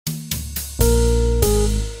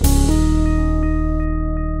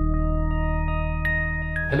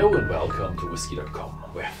Hello and welcome to Whisky.com,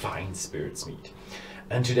 where fine spirits meet.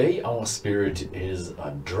 And today our spirit is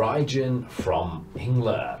a dry gin from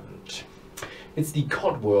England. It's the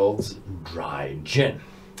Cotswolds Dry Gin.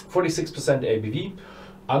 46% ABV,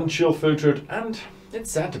 unchill filtered, and it's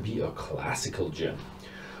said to be a classical gin.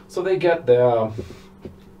 So they get their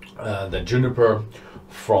the juniper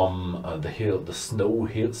from the hill, the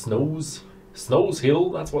Snowshill,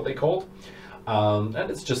 that's what they called. And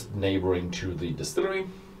it's just neighboring to the distillery.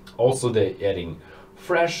 Also, they're adding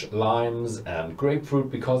fresh limes and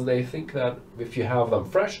grapefruit because they think that if you have them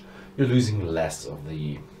fresh, you're losing less of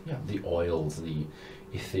the oils, the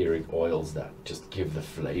etheric oils that just give the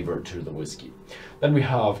flavor to the whiskey. Then we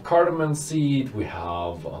have cardamom seed, we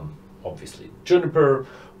have obviously juniper,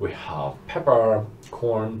 we have pepper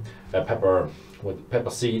with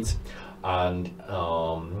pepper seeds, and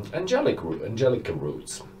angelica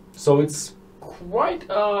roots. So it's quite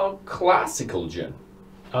a classical gin,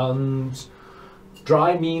 and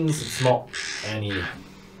dry means it's not any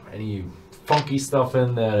funky stuff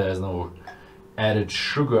in there. There's no added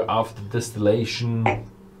sugar after distillation,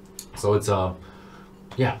 so it's a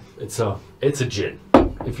gin.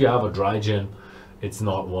 If you have a dry gin, it's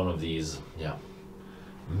not one of these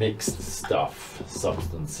mixed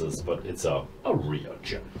substances, but it's a real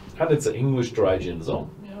gin, and it's an English dry gin, so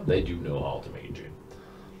they do know how to make a gin.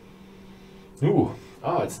 Ooh,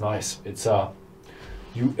 it's nice. It's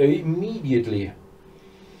you immediately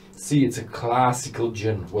see it's a classical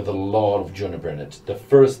gin with a lot of juniper in it. The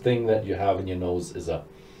first thing that you have in your nose is a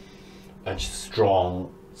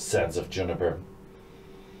strong sense of juniper,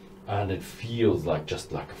 and it feels like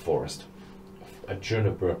just like a forest, a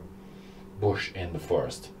juniper bush in the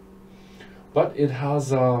forest. But it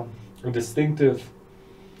has a distinctive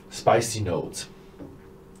spicy notes.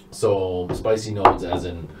 So spicy notes as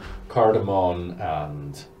in cardamom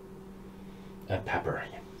and pepper.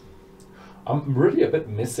 I'm really a bit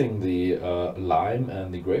missing the lime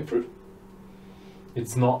and the grapefruit.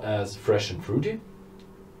 It's not as fresh and fruity.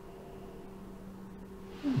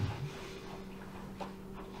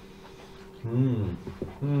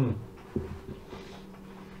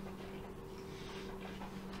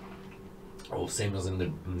 Oh, same as in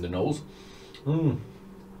the nose. You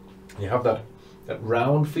have that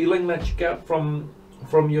round feeling that you get from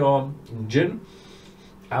your gin.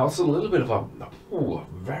 Also a little bit of a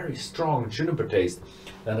very strong juniper taste,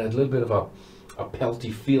 and a little bit of a pelty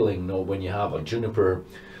feeling. When you have a juniper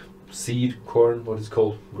seed, corn, what is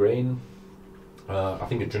called, grain. I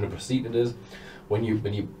think a juniper seed it is. When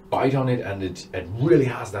you bite on it, and it really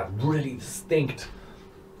has that really distinct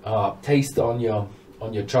taste on your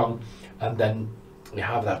tongue, and then you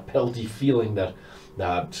have that pelty feeling that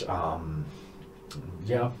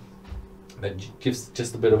gives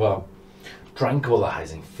just a bit of a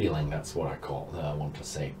tranquilizing feeling. That's what I want to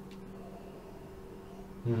say.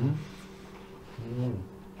 When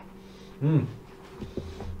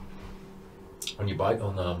you bite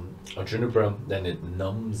on a juniper, then it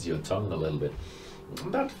numbs your tongue a little bit.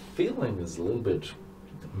 And that feeling is a little bit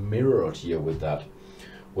mirrored here with that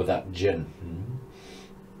gin.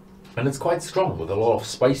 And it's quite strong with a lot of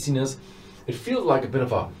spiciness. It feels like a bit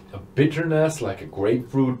of a bitterness, like a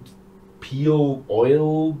grapefruit peel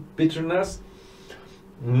oil bitterness.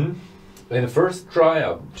 In the first try,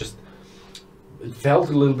 it felt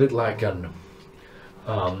a little bit like an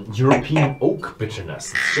European oak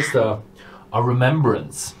bitterness. It's just a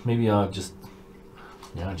remembrance. Maybe I just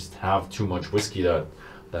have too much whiskey that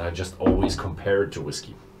I just always compare it to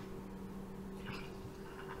whiskey.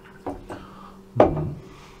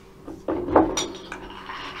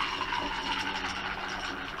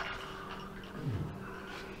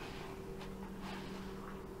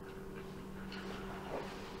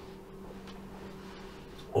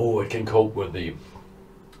 Oh, it can cope with the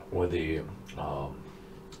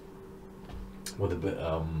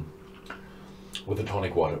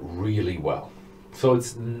tonic water really well. So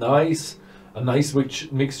it's nice, a nice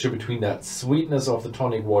mixture between that sweetness of the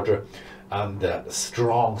tonic water and that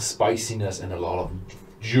strong spiciness and a lot of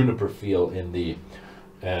juniper feel in the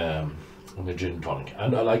gin and tonic,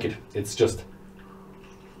 and I like it. It's just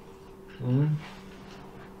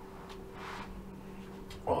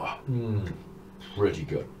pretty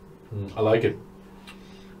good. I like it.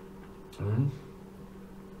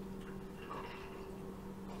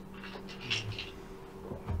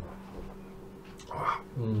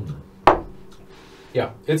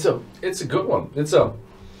 Yeah, it's a good one. It's a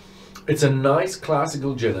nice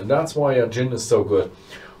classical gin, and that's why a gin is so good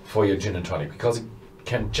for your gin and tonic, because it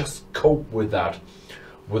can just cope with that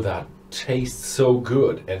taste so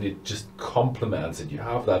good, and it just complements it. You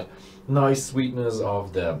have that nice sweetness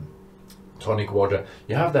of the tonic water.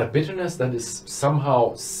 You have that bitterness that is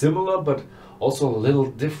somehow similar, but also a little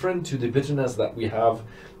different to the bitterness that we have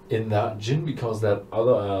in that gin, because that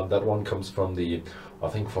other that one comes from the, I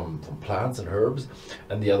think from plants and herbs,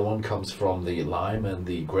 and the other one comes from the lime and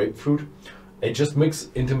the grapefruit. It just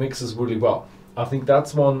intermixes really well. I think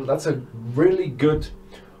that's a really good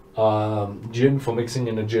gin for mixing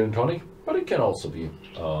in a gin and tonic, but it can also be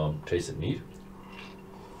tasted neat.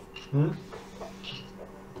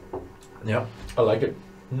 Yeah, I like it.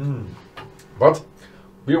 But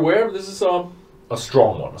be aware, this is a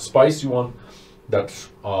strong one, a spicy one that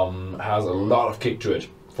has a lot of kick to it.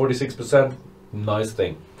 46%, nice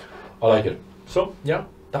thing. I like it. So yeah,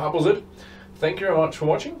 that was it. Thank you very much for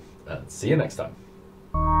watching, and see you next time.